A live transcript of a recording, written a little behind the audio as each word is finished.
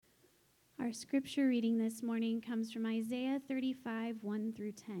Our scripture reading this morning comes from Isaiah 35, 1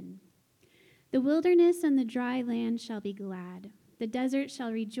 through 10. The wilderness and the dry land shall be glad. The desert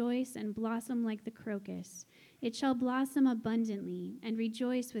shall rejoice and blossom like the crocus. It shall blossom abundantly and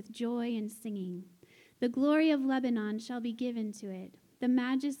rejoice with joy and singing. The glory of Lebanon shall be given to it, the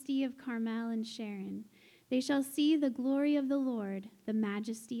majesty of Carmel and Sharon. They shall see the glory of the Lord, the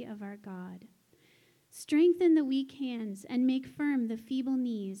majesty of our God. Strengthen the weak hands and make firm the feeble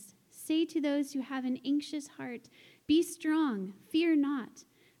knees. Say to those who have an anxious heart, be strong, fear not.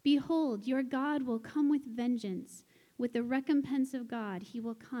 Behold, your God will come with vengeance. With the recompense of God, he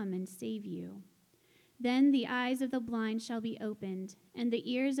will come and save you. Then the eyes of the blind shall be opened, and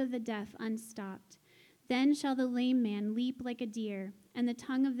the ears of the deaf unstopped. Then shall the lame man leap like a deer, and the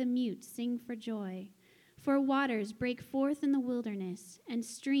tongue of the mute sing for joy. For waters break forth in the wilderness, and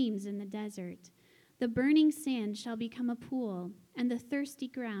streams in the desert. The burning sand shall become a pool, and the thirsty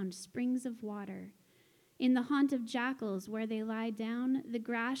ground springs of water. In the haunt of jackals where they lie down, the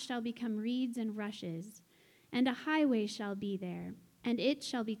grass shall become reeds and rushes. And a highway shall be there, and it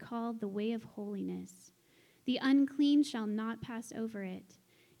shall be called the way of holiness. The unclean shall not pass over it.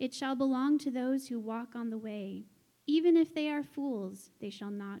 It shall belong to those who walk on the way. Even if they are fools, they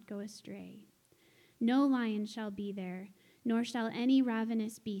shall not go astray. No lion shall be there, nor shall any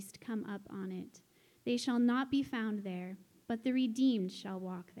ravenous beast come up on it. They shall not be found there, but the redeemed shall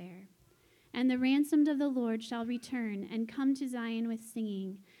walk there. And the ransomed of the Lord shall return and come to Zion with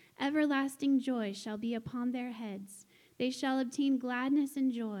singing. Everlasting joy shall be upon their heads. They shall obtain gladness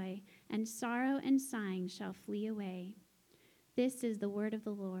and joy, and sorrow and sighing shall flee away. This is the word of the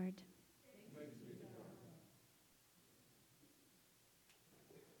Lord.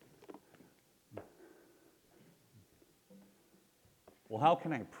 Well, how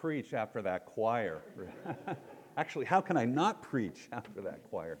can I preach after that choir? Actually, how can I not preach after that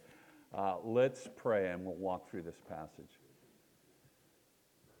choir? Let's pray and we'll walk through this passage.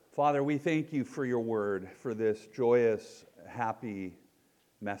 Father, we thank you for your word, for this joyous, happy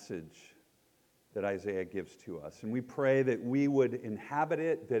message that Isaiah gives to us. And we pray that we would inhabit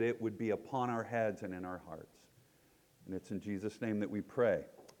it, that it would be upon our heads and in our hearts. And it's in Jesus' name that we pray.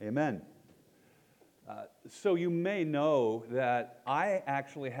 Amen. So you may know that I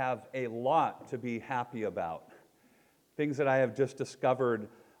actually have a lot to be happy about. Things that I have just discovered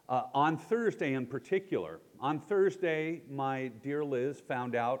on Thursday in particular. On Thursday, my dear Liz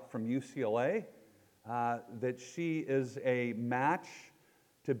found out from UCLA that she is a match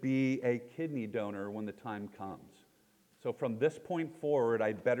to be a kidney donor when the time comes. So from this point forward,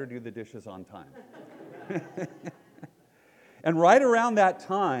 I'd better do the dishes on time. And right around that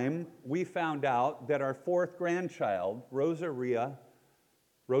time, we found out that our fourth grandchild, Rosalia,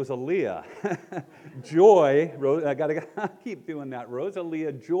 Joy, I gotta keep doing that,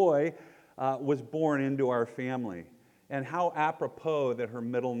 Rosalia Joy was born into our family. And how apropos that her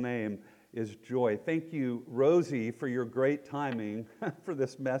middle name is Joy. Thank you, Rosie, for your great timing for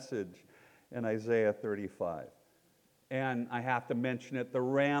this message in Isaiah 35. And I have to mention it, the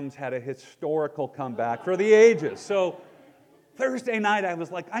Rams had a historical comeback for the ages. So Thursday night, I was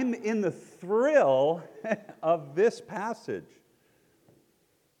like, I'm in the thrill of this passage.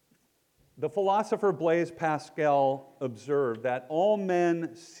 The philosopher Blaise Pascal observed that all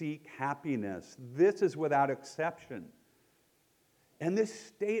men seek happiness. This is without exception. And this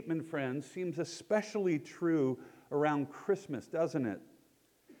statement, friends, seems especially true around Christmas, doesn't it?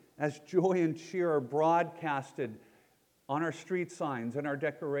 As joy and cheer are broadcasted on our street signs and our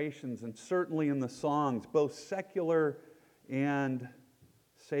decorations, and certainly in the songs, both secular and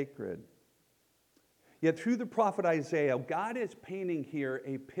sacred. Yet through the prophet Isaiah, God is painting here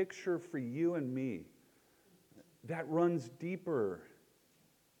a picture for you and me that runs deeper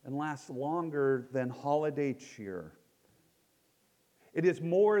and lasts longer than holiday cheer. It is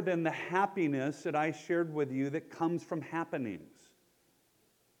more than the happiness that I shared with you that comes from happenings.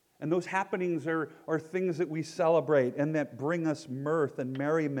 And those happenings are things that we celebrate and that bring us mirth and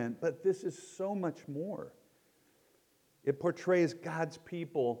merriment. But this is so much more. It portrays God's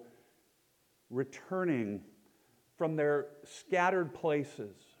people returning from their scattered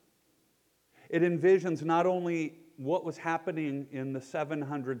places. It envisions not only what was happening in the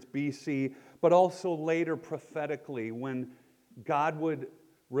 700s BC, but also later prophetically when God would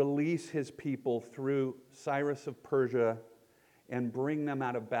release his people through Cyrus of Persia and bring them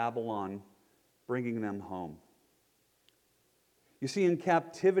out of Babylon, bringing them home. You see, in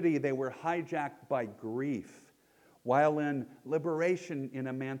captivity, they were hijacked by grief. While in liberation, in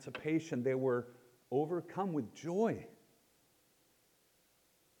emancipation, they were overcome with joy.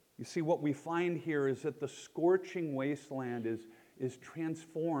 You see, what we find here is that the scorching wasteland is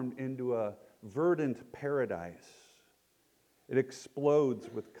transformed into a verdant paradise. It explodes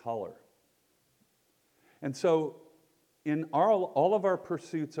with color. And so, in all of our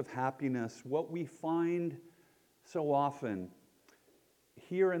pursuits of happiness, what we find so often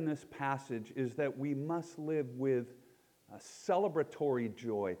here in this passage is that we must live with a celebratory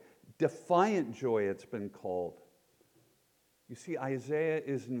joy, defiant joy, it's been called. You see, Isaiah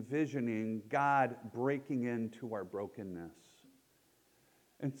is envisioning God breaking into our brokenness.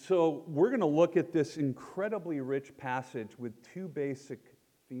 And so we're going to look at this incredibly rich passage with two basic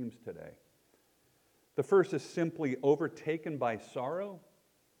themes today. The first is simply overtaken by sorrow.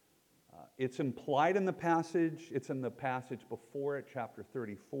 It's implied in the passage. It's in the passage before it, chapter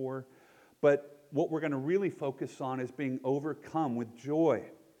 34. But what we're going to really focus on is being overcome with joy.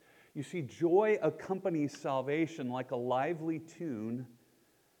 You see, joy accompanies salvation like a lively tune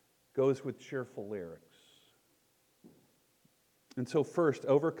goes with cheerful lyrics. And so first,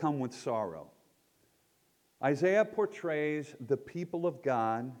 overcome with sorrow. Isaiah portrays the people of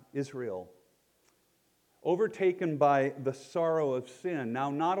God, Israel, overtaken by the sorrow of sin.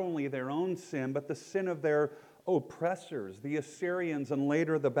 Now, not only their own sin, but the sin of their oppressors, the Assyrians and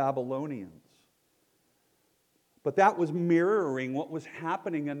later the Babylonians. But that was mirroring what was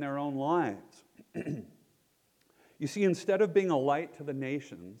happening in their own lives. You see, instead of being a light to the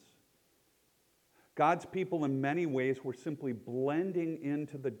nations, God's people in many ways were simply blending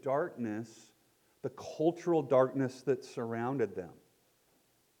into the darkness, the cultural darkness that surrounded them.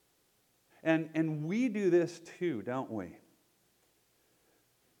 And we do this too, don't we?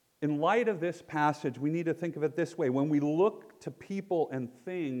 In light of this passage, we need to think of it this way. When we look to people and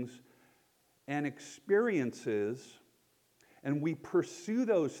things and experiences, and we pursue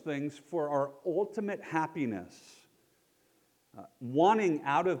those things for our ultimate happiness, wanting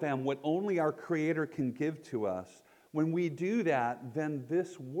out of them what only our Creator can give to us, when we do that, then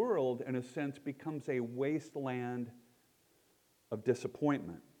this world, in a sense, becomes a wasteland of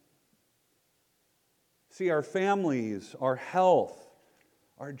disappointment. See, our families, our health,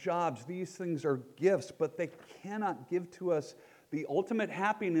 our jobs, these things are gifts, but they cannot give to us the ultimate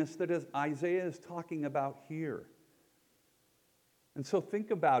happiness that Isaiah is talking about here. And so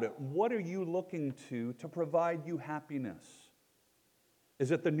think about it. What are you looking to provide you happiness?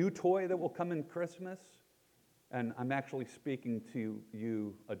 Is it the new toy that will come in Christmas? And I'm actually speaking to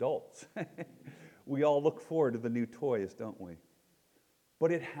you adults. We all look forward to the new toys, don't we?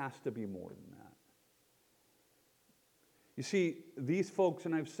 But it has to be more than that. You see, these folks,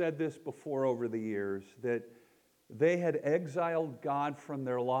 and I've said this before over the years, that they had exiled God from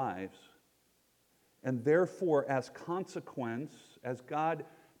their lives. And therefore, as consequence, as God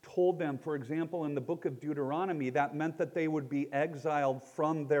told them, for example, in the book of Deuteronomy, that meant that they would be exiled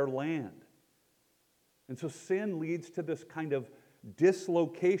from their land. And so sin leads to this kind of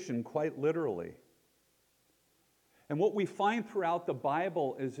dislocation, quite literally. And what we find throughout the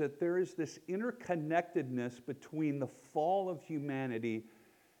Bible is that there is this interconnectedness between the fall of humanity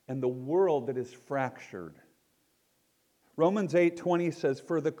and the world that is fractured. Romans 8:20 says,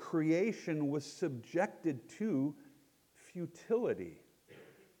 "For the creation was subjected to futility."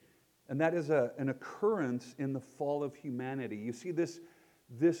 And that is an occurrence in the fall of humanity. You see, this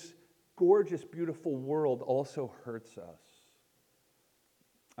gorgeous, beautiful world also hurts us.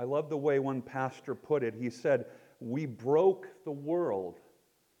 I love the way one pastor put it. He said, "We broke the world,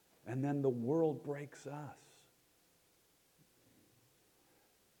 and then the world breaks us."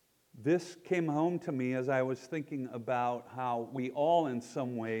 This came home to me as I was thinking about how we all, in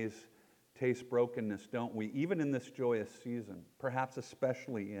some ways, taste brokenness, don't we? Even in this joyous season, perhaps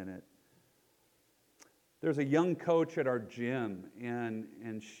especially in it. There's a young coach at our gym,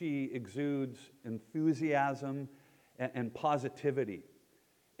 and she exudes enthusiasm and positivity.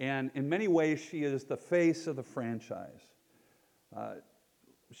 And in many ways, she is the face of the franchise.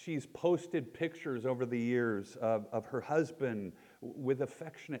 She's posted pictures over the years of her husband with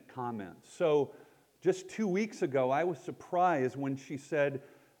affectionate comments. So just 2 weeks ago, I was surprised when she said,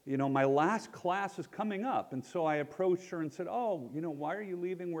 my last class is coming up. And so I approached her and said, why are you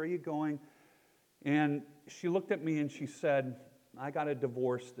leaving? Where are you going? And she looked at me and she said, "I got a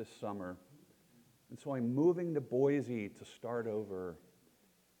divorce this summer. And so I'm moving to Boise to start over."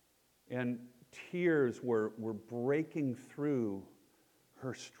 And tears were breaking through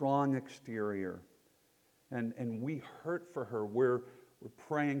her strong exterior. And we hurt for her. We're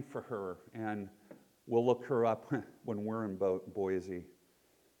praying for her. And we'll look her up when we're in Boise.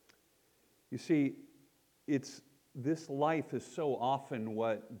 You see, this life is so often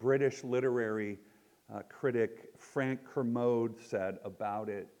what British literary critic Frank Kermode said about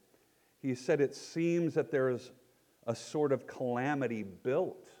it. He said, "It seems that there is a sort of calamity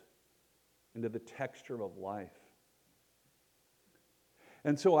built into the texture of life.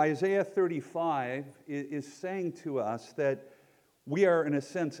 And so Isaiah 35 is saying to us that we are, in a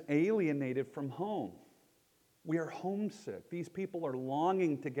sense, alienated from home. We are homesick. These people are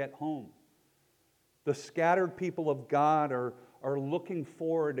longing to get home. The scattered people of God are looking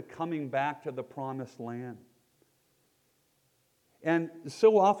forward to coming back to the promised land. And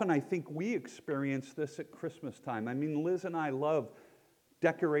so often I think we experience this at Christmas time. I mean, Liz and I love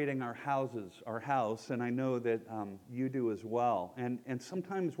decorating our house, and I know that you do as well. And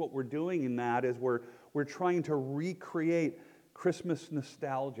sometimes what we're doing in that is we're trying to recreate Christmas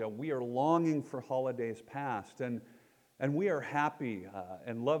nostalgia. We are longing for holidays past, and we are happy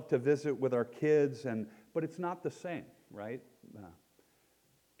and love to visit with our kids, but it's not the same, right?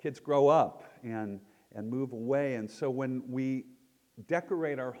 Kids grow up and move away, and so when we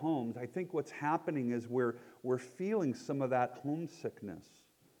decorate our homes, I think what's happening is we're feeling some of that homesickness.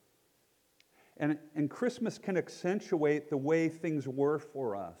 And Christmas can accentuate the way things were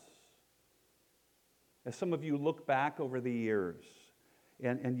for us. As some of you look back over the years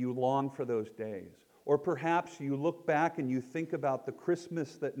and you long for those days. Or perhaps you look back and you think about the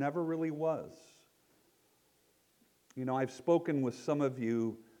Christmas that never really was. You know, I've spoken with some of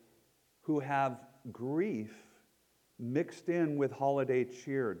you who have grief mixed in with holiday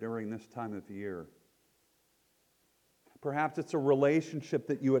cheer during this time of year. Perhaps it's a relationship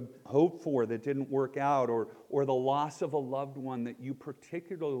that you had hoped for that didn't work out, or the loss of a loved one that you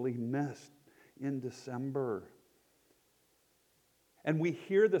particularly missed in December. And we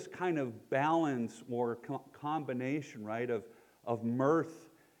hear this kind of balance or combination, right, of mirth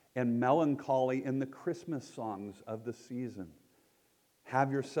and melancholy in the Christmas songs of the season.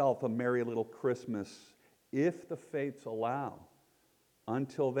 Have yourself a merry little Christmas, if the fates allow.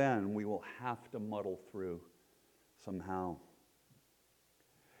 Until then, we will have to muddle through somehow.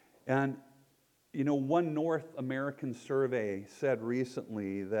 And, you know, one North American survey said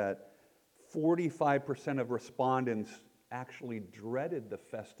recently that 45% of respondents actually dreaded the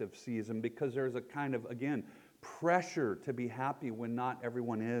festive season because there's a kind of, again, pressure to be happy when not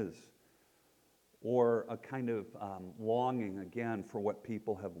everyone is, or a kind of longing, again, for what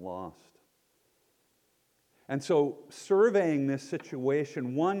people have lost. And so, surveying this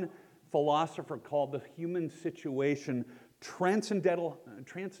situation, one philosopher called the human situation transcendental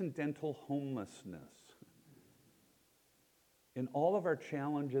homelessness. In all of our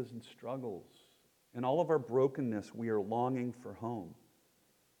challenges and struggles, in all of our brokenness, we are longing for home.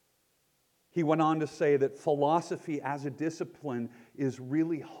 He went on to say that philosophy as a discipline is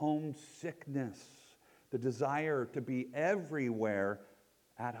really homesickness, the desire to be everywhere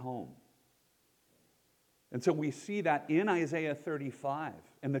at home. And so we see that in Isaiah 35,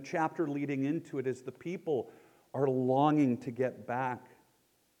 and the chapter leading into it is the people are longing to get back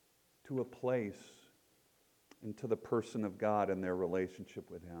to a place and to the person of God and their relationship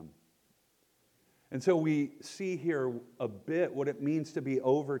with Him. And so we see here a bit what it means to be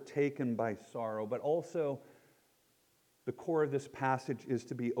overtaken by sorrow, but also the core of this passage is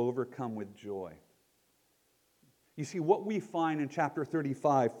to be overcome with joy. You see, what we find in chapter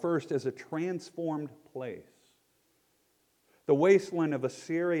 35 first is a transformed place. The wasteland of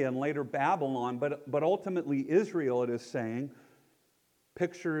Assyria and later Babylon, but ultimately Israel, it is saying,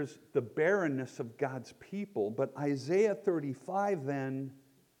 pictures the barrenness of God's people. But Isaiah 35 then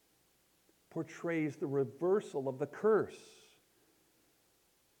portrays the reversal of the curse.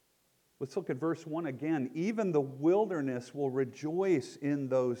 Let's look at verse 1 again. Even the wilderness will rejoice in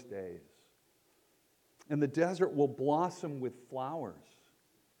those days, and the desert will blossom with flowers,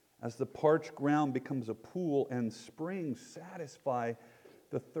 as the parched ground becomes a pool and springs satisfy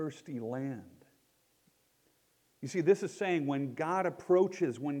the thirsty land. You see, this is saying when God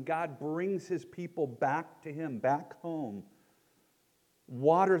approaches, when God brings His people back to Him, back home,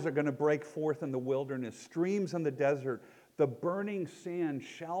 waters are going to break forth in the wilderness, streams in the desert. The burning sand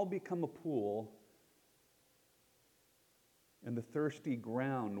shall become a pool, and the thirsty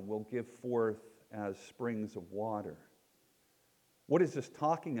ground will give forth as springs of water. What is this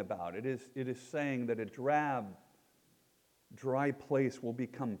talking about? It is saying that a drab, dry place will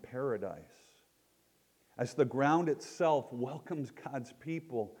become paradise, as the ground itself welcomes God's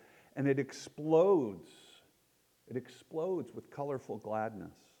people, and it explodes with colorful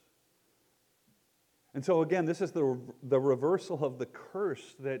gladness. And so again, this is the reversal of the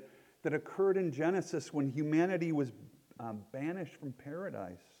curse that occurred in Genesis when humanity was banished from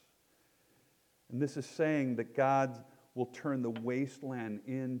paradise. And this is saying that God will turn the wasteland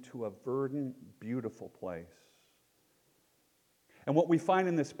into a verdant, beautiful place. And what we find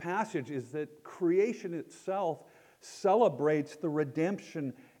in this passage is that creation itself celebrates the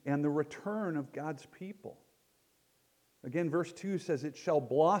redemption and the return of God's people. Again, verse 2 says, "It shall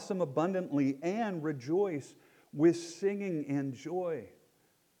blossom abundantly and rejoice with singing and joy."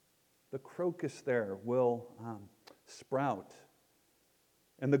 The crocus there will sprout.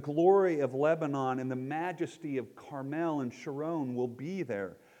 And the glory of Lebanon and the majesty of Carmel and Sharon will be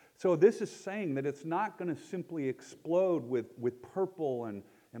there. So this is saying that it's not going to simply explode with purple and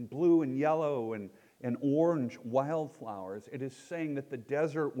blue and yellow and orange wildflowers. It is saying that the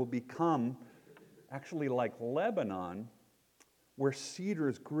desert will become actually like Lebanon, where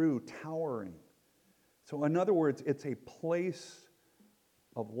cedars grew towering. So in other words, it's a place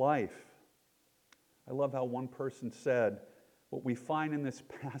of life. I love how one person said, what we find in this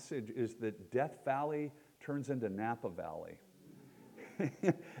passage is that Death Valley turns into Napa Valley.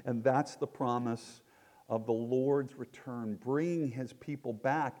 And that's the promise of the Lord's return, bringing his people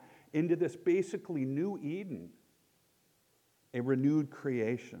back into this basically new Eden, a renewed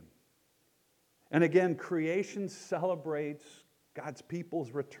creation. And again, creation celebrates God's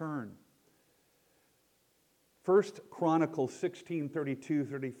people's return. 1 Chronicles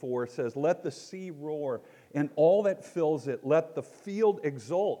 16:32-34 says, "Let the sea roar and all that fills it. Let the field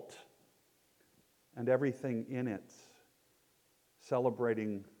exult and everything in it,"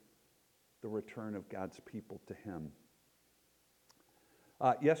 celebrating the return of God's people to him.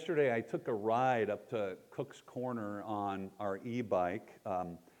 Yesterday, I took a ride up to Cook's Corner on our e-bike.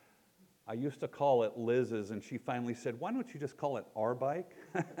 I used to call it Liz's, and she finally said, "Why don't you just call it our bike?"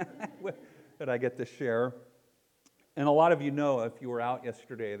 that I get to share. And a lot of you know, if you were out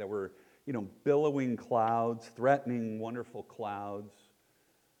yesterday, there were, billowing clouds, threatening, wonderful clouds,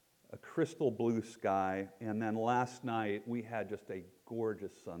 a crystal blue sky, and then last night we had just a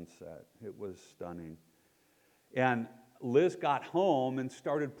gorgeous sunset. It was stunning. And Liz got home and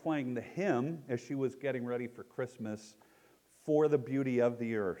started playing the hymn as she was getting ready for Christmas, "For the Beauty of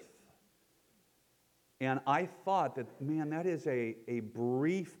the Earth." And I thought that, man, that is a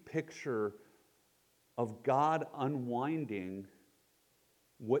brief picture of God unwinding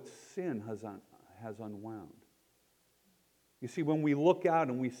what sin has unwound. You see, when we look out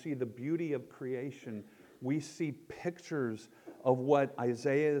and we see the beauty of creation, we see pictures of what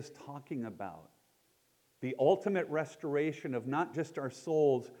Isaiah is talking about. The ultimate restoration of not just our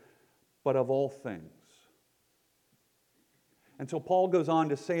souls, but of all things. And so Paul goes on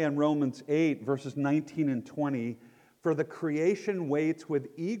to say in Romans 8, verses 19 and 20, "For the creation waits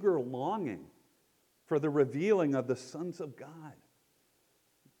with eager longing for the revealing of the sons of God.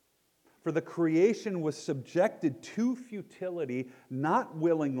 For the creation was subjected to futility, not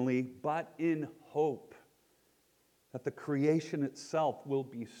willingly, but in hope that the creation itself will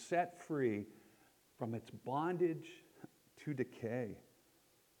be set free from its bondage to decay."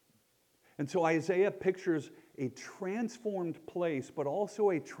 And so Isaiah pictures a transformed place, but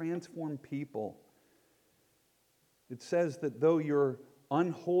also a transformed people. It says that though your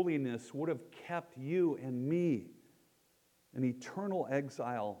unholiness would have kept you and me in eternal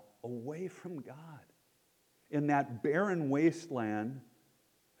exile away from God, in that barren wasteland,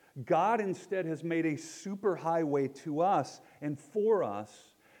 God instead has made a superhighway to us and for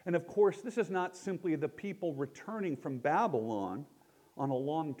us. And of course, this is not simply the people returning from Babylon on a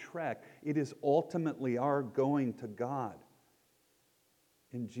long trek. It is ultimately our going to God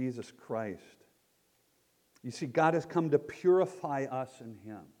in Jesus Christ. You see, God has come to purify us in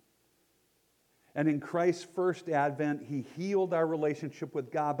him. And in Christ's first advent, he healed our relationship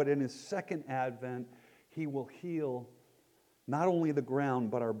with God, but in his second advent, he will heal not only the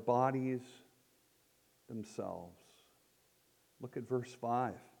ground, but our bodies themselves. Look at verse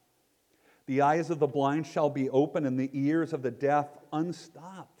 5. "The eyes of the blind shall be open, and the ears of the deaf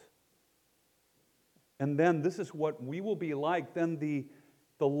unstopped." And then this is what we will be like. "Then the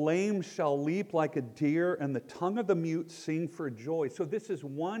lame shall leap like a deer, and the tongue of the mute sing for joy." So this is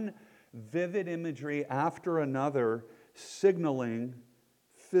one vivid imagery after another, signaling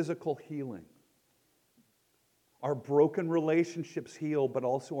physical healing. Our broken relationships heal, but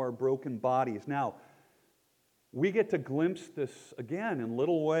also our broken bodies. Now, we get to glimpse this again in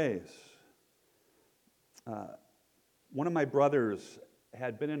little ways. One of my brothers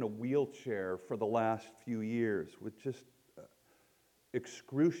had been in a wheelchair for the last few years with just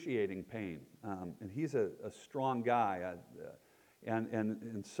excruciating pain. And he's a strong guy.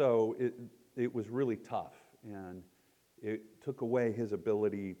 And so it was really tough. And it took away his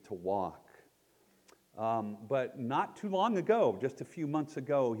ability to walk. But not too long ago, just a few months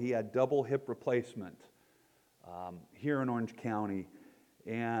ago, he had double hip replacement here in Orange County.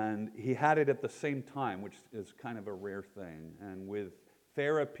 And he had it at the same time, which is kind of a rare thing. And with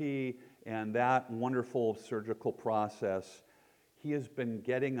therapy and that wonderful surgical process, he has been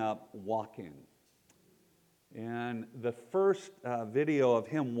getting up walking. And the first video of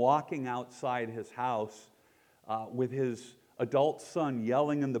him walking outside his house with his adult son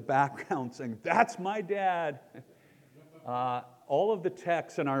yelling in the background saying, "That's my dad." All of the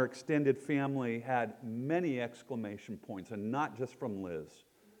texts in our extended family had many exclamation points, and not just from Liz.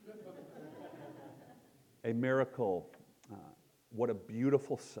 A miracle. What a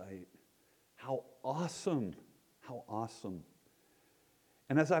beautiful sight. How awesome. How awesome.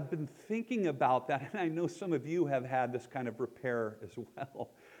 And as I've been thinking about that, and I know some of you have had this kind of repair as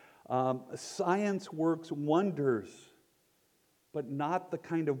well, science works wonders, but not the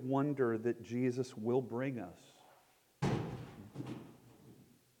kind of wonder that Jesus will bring us.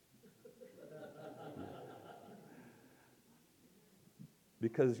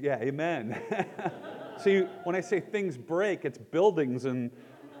 Because, yeah, amen. See, when I say things break, it's buildings and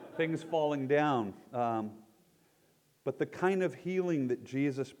things falling down. But the kind of healing that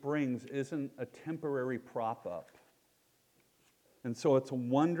Jesus brings isn't a temporary prop up. And so it's a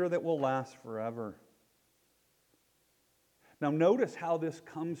wonder that will last forever. Now notice how this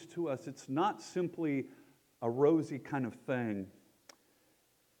comes to us. It's not simply a rosy kind of thing.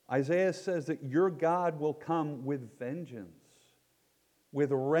 Isaiah says that your God will come with vengeance,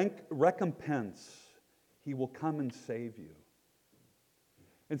 with recompense. He will come and save you.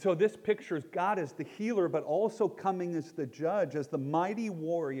 And so this pictures God as the healer, but also coming as the judge, as the mighty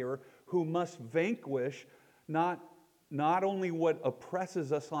warrior who must vanquish not only what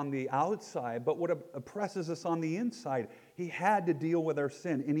oppresses us on the outside, but what oppresses us on the inside. He had to deal with our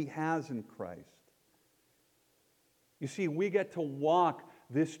sin, and he has in Christ. You see, we get to walk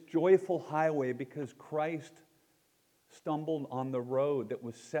this joyful highway because Christ stumbled on the road that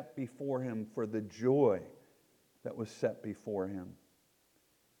was set before him for the joy that was set before him.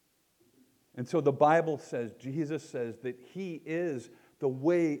 And so the Bible says, Jesus says that he is the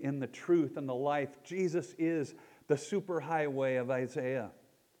way and the truth and the life. Jesus is the superhighway of Isaiah.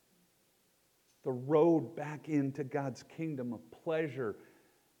 The road back into God's kingdom of pleasure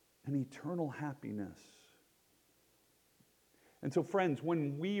and eternal happiness. And so, friends,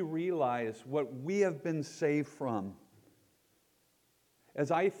 when we realize what we have been saved from,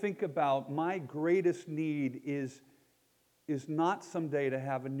 as I think about my greatest need is not someday to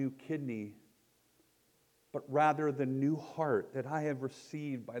have a new kidney, but rather the new heart that I have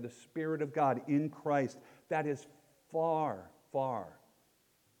received by the Spirit of God in Christ. That is far, far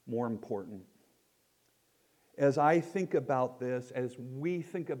more important. As I think about this, as we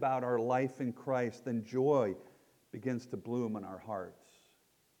think about our life in Christ, then joy begins to bloom in our hearts.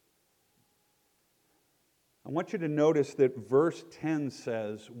 I want you to notice that verse 10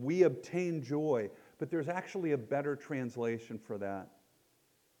 says, we obtain joy, but there's actually a better translation for that.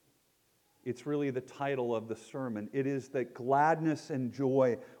 It's really the title of the sermon. It is that gladness and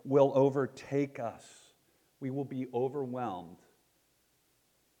joy will overtake us. We will be overwhelmed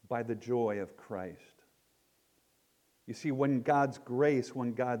by the joy of Christ. You see, when God's grace,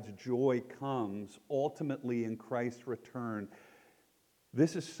 when God's joy comes, ultimately in Christ's return,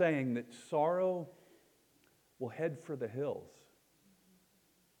 this is saying that sorrow will head for the hills,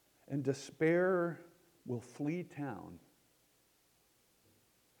 and despair will flee town.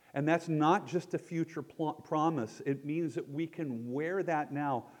 And that's not just a future promise. It means that we can wear that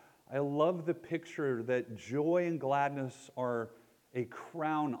now. I love the picture that joy and gladness are a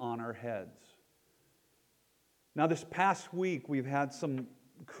crown on our heads. Now, this past week, we've had some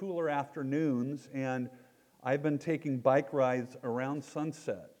cooler afternoons, and I've been taking bike rides around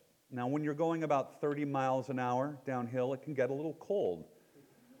Sunset. Now, when you're going about 30 miles an hour downhill, it can get a little cold.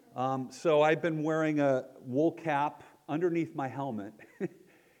 So I've been wearing a wool cap underneath my helmet.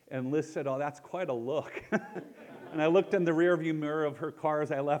 And Liz said, "Oh, that's quite a look." And I looked in the rearview mirror of her car as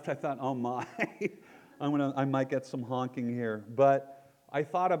I left. I thought, "Oh my, I might get some honking here." But I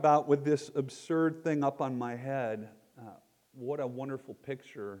thought about with this absurd thing up on my head, what a wonderful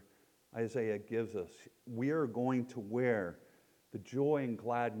picture Isaiah gives us. We are going to wear the joy and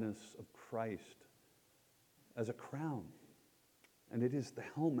gladness of Christ as a crown, and it is the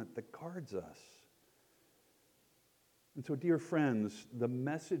helmet that guards us. And so, dear friends, the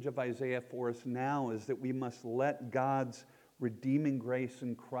message of Isaiah for us now is that we must let God's redeeming grace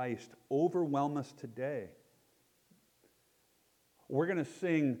in Christ overwhelm us today. We're going to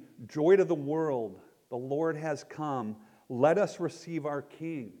sing, "Joy to the world, the Lord has come. Let us receive our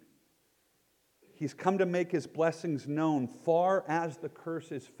King. He's come to make his blessings known far as the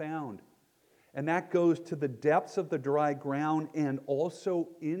curse is found." And that goes to the depths of the dry ground and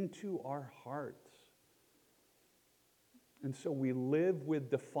also into our hearts. And so we live with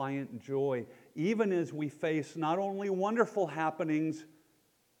defiant joy, even as we face not only wonderful happenings,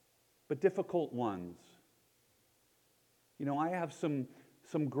 but difficult ones. You know, I have some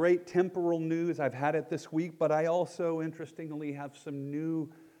great temporal news. I've had it this week, but I also, interestingly, have some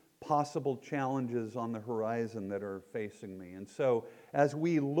new possible challenges on the horizon that are facing me. And so, as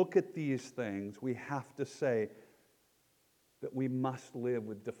we look at these things, we have to say that we must live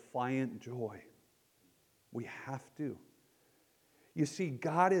with defiant joy. We have to. You see,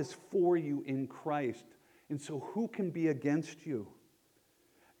 God is for you in Christ, and so who can be against you?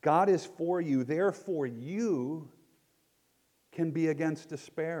 God is for you, therefore you can be against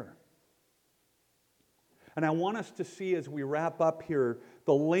despair. And I want us to see as we wrap up here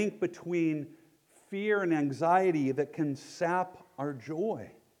the link between fear and anxiety that can sap our joy.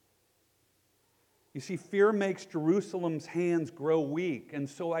 You see, fear makes Jerusalem's hands grow weak. And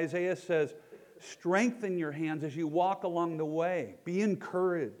so Isaiah says, strengthen your hands as you walk along the way. Be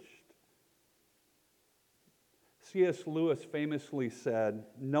encouraged. C.S. Lewis famously said,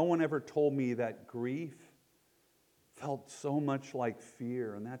 no one ever told me that grief felt so much like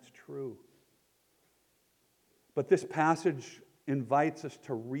fear, and that's true. But this passage invites us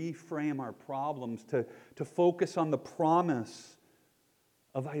to reframe our problems, to focus on the promise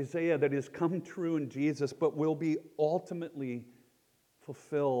of Isaiah that has come true in Jesus, but will be ultimately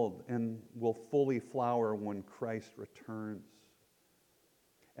fulfilled and will fully flower when Christ returns.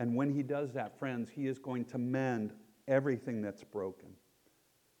 And when he does that, friends, he is going to mend everything that's broken.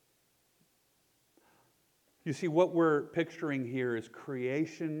 You see, what we're picturing here is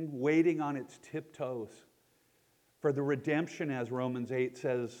creation waiting on its tiptoes for the redemption, as Romans 8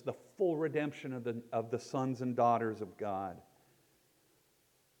 says, the full redemption of the sons and daughters of God.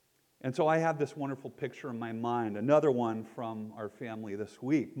 And so I have this wonderful picture in my mind, another one from our family this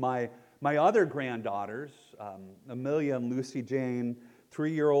week. My other granddaughters, Amelia and Lucy Jane,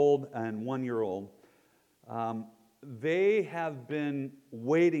 3-year-old and 1-year-old, they have been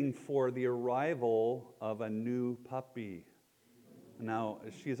waiting for the arrival of a new puppy. Now,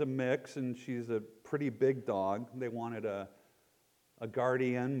 she's a mix and she's a pretty big dog. They wanted a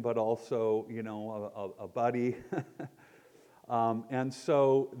guardian, but also, you know, a buddy. And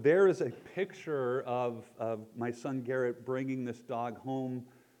so there is a picture of my son Garrett bringing this dog home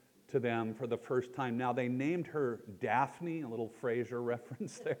to them for the first time. Now, they named her Daphne, a little Frasier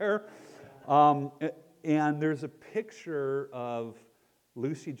reference there. And there's a picture of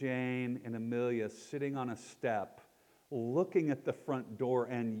Lucy Jane and Amelia sitting on a step, looking at the front door,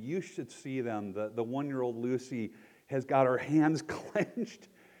 and you should see them. The 1-year-old Lucy has got her hands clenched,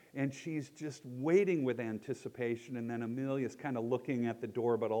 and she's just waiting with anticipation. And then Amelia's kind of looking at the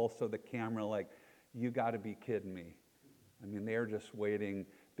door, but also the camera like, you got to be kidding me. I mean, they're just waiting.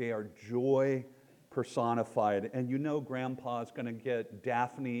 They are joy personified. And you know Grandpa's going to get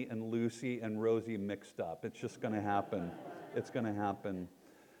Daphne and Lucy and Rosie mixed up. It's just going to happen. It's going to happen.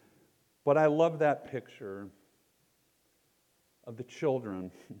 But I love that picture of the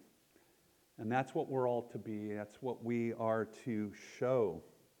children. And that's what we're all to be. That's what we are to show.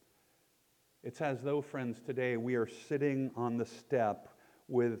 It's as though, friends, today we are sitting on the step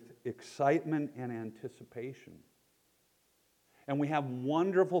with excitement and anticipation. And we have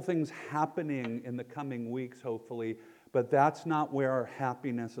wonderful things happening in the coming weeks, hopefully, but that's not where our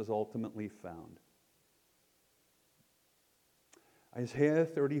happiness is ultimately found. Isaiah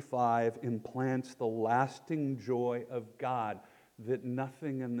 35 implants the lasting joy of God that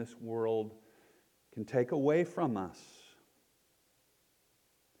nothing in this world can take away from us.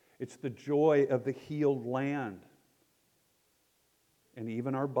 It's the joy of the healed land and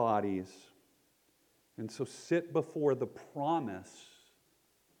even our bodies. And so sit before the promise,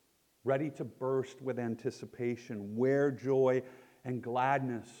 ready to burst with anticipation. Wear joy and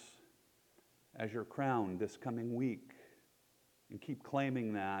gladness as your crown this coming week. And keep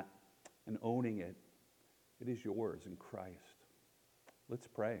claiming that and owning it. It is yours in Christ. Let's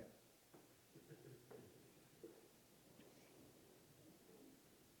pray.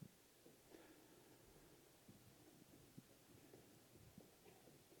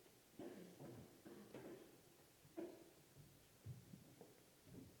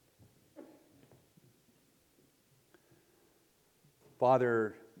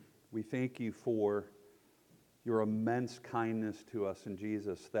 Father, we thank you for your immense kindness to us in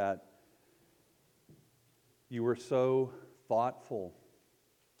Jesus, that you were so thoughtful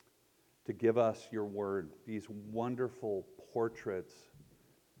to give us your word, these wonderful portraits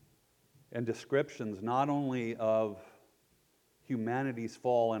and descriptions, not only of humanity's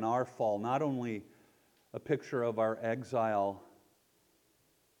fall and our fall, not only a picture of our exile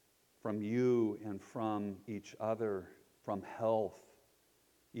from you and from each other, from health,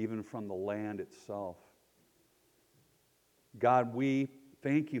 even from the land itself. God, we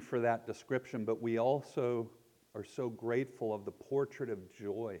thank you for that description, but we also are so grateful of the portrait of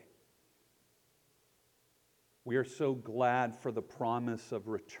joy. We are so glad for the promise of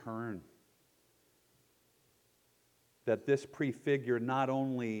return. That this prefigured not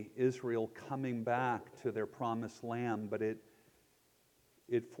only Israel coming back to their promised land, but it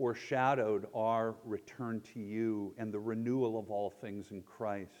foreshadowed our return to you and the renewal of all things in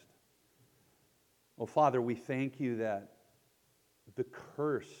Christ. Oh, Father, we thank you that the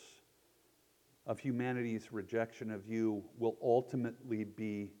curse of humanity's rejection of you will ultimately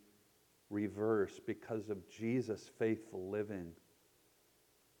be reversed because of Jesus' faithful living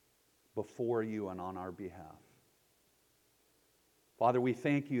before you and on our behalf. Father, we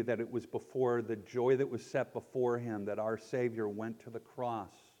thank you that it was before the joy that was set before him that our Savior went to the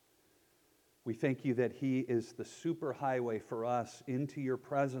cross. We thank you that he is the superhighway for us into your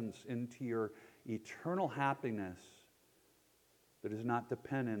presence, into your eternal happiness that is not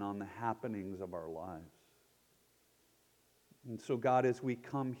dependent on the happenings of our lives. And so, God, as we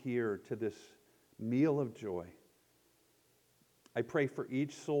come here to this meal of joy, I pray for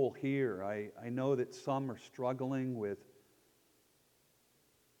each soul here. I know that some are struggling with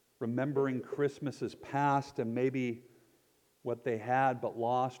remembering Christmases past and maybe what they had but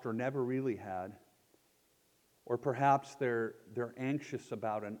lost or never really had. Or perhaps they're anxious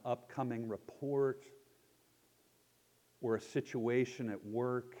about an upcoming report or a situation at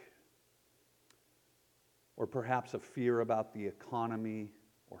work, or perhaps a fear about the economy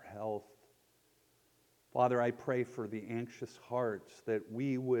or health. Father, I pray for the anxious hearts that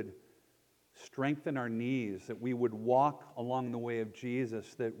we would strengthen our knees, that we would walk along the way of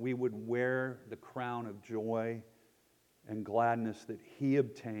Jesus, that we would wear the crown of joy and gladness that he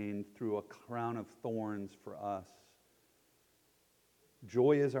obtained through a crown of thorns for us.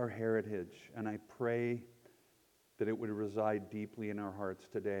 Joy is our heritage, and I pray that it would reside deeply in our hearts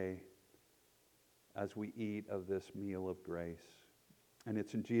today as we eat of this meal of grace. And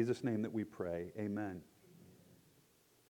it's in Jesus' name that we pray. Amen.